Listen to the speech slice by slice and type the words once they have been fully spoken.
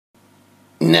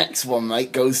Next one,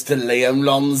 mate, goes to Liam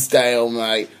Lonsdale,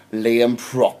 mate. Liam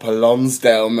proper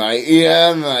Lonsdale, mate.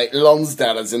 Yeah, mate.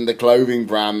 Lonsdale is in the clothing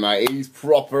brand, mate. He's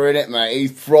proper in it, mate.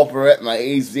 He's proper it, mate.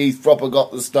 He's proper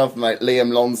got the stuff, mate.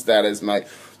 Liam Lonsdale is, mate.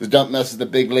 So don't mess with the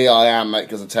big Lee I am, mate,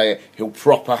 because I tell you, he'll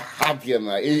proper have you,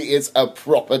 mate. He is a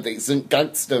proper decent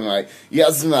gangster, mate.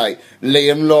 Yes, mate.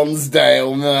 Liam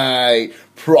Lonsdale, mate.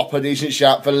 Proper decent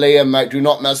shout for Liam, mate. Do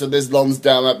not mess with this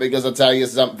Lonsdale, mate, because I tell you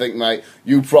something, mate.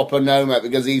 You proper know, mate,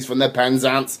 because he's from the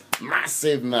Penzance.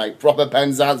 Massive, mate. Proper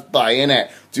Penzance boy,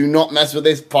 innit? Do not mess with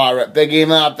this pirate. Big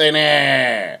him up,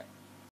 innit?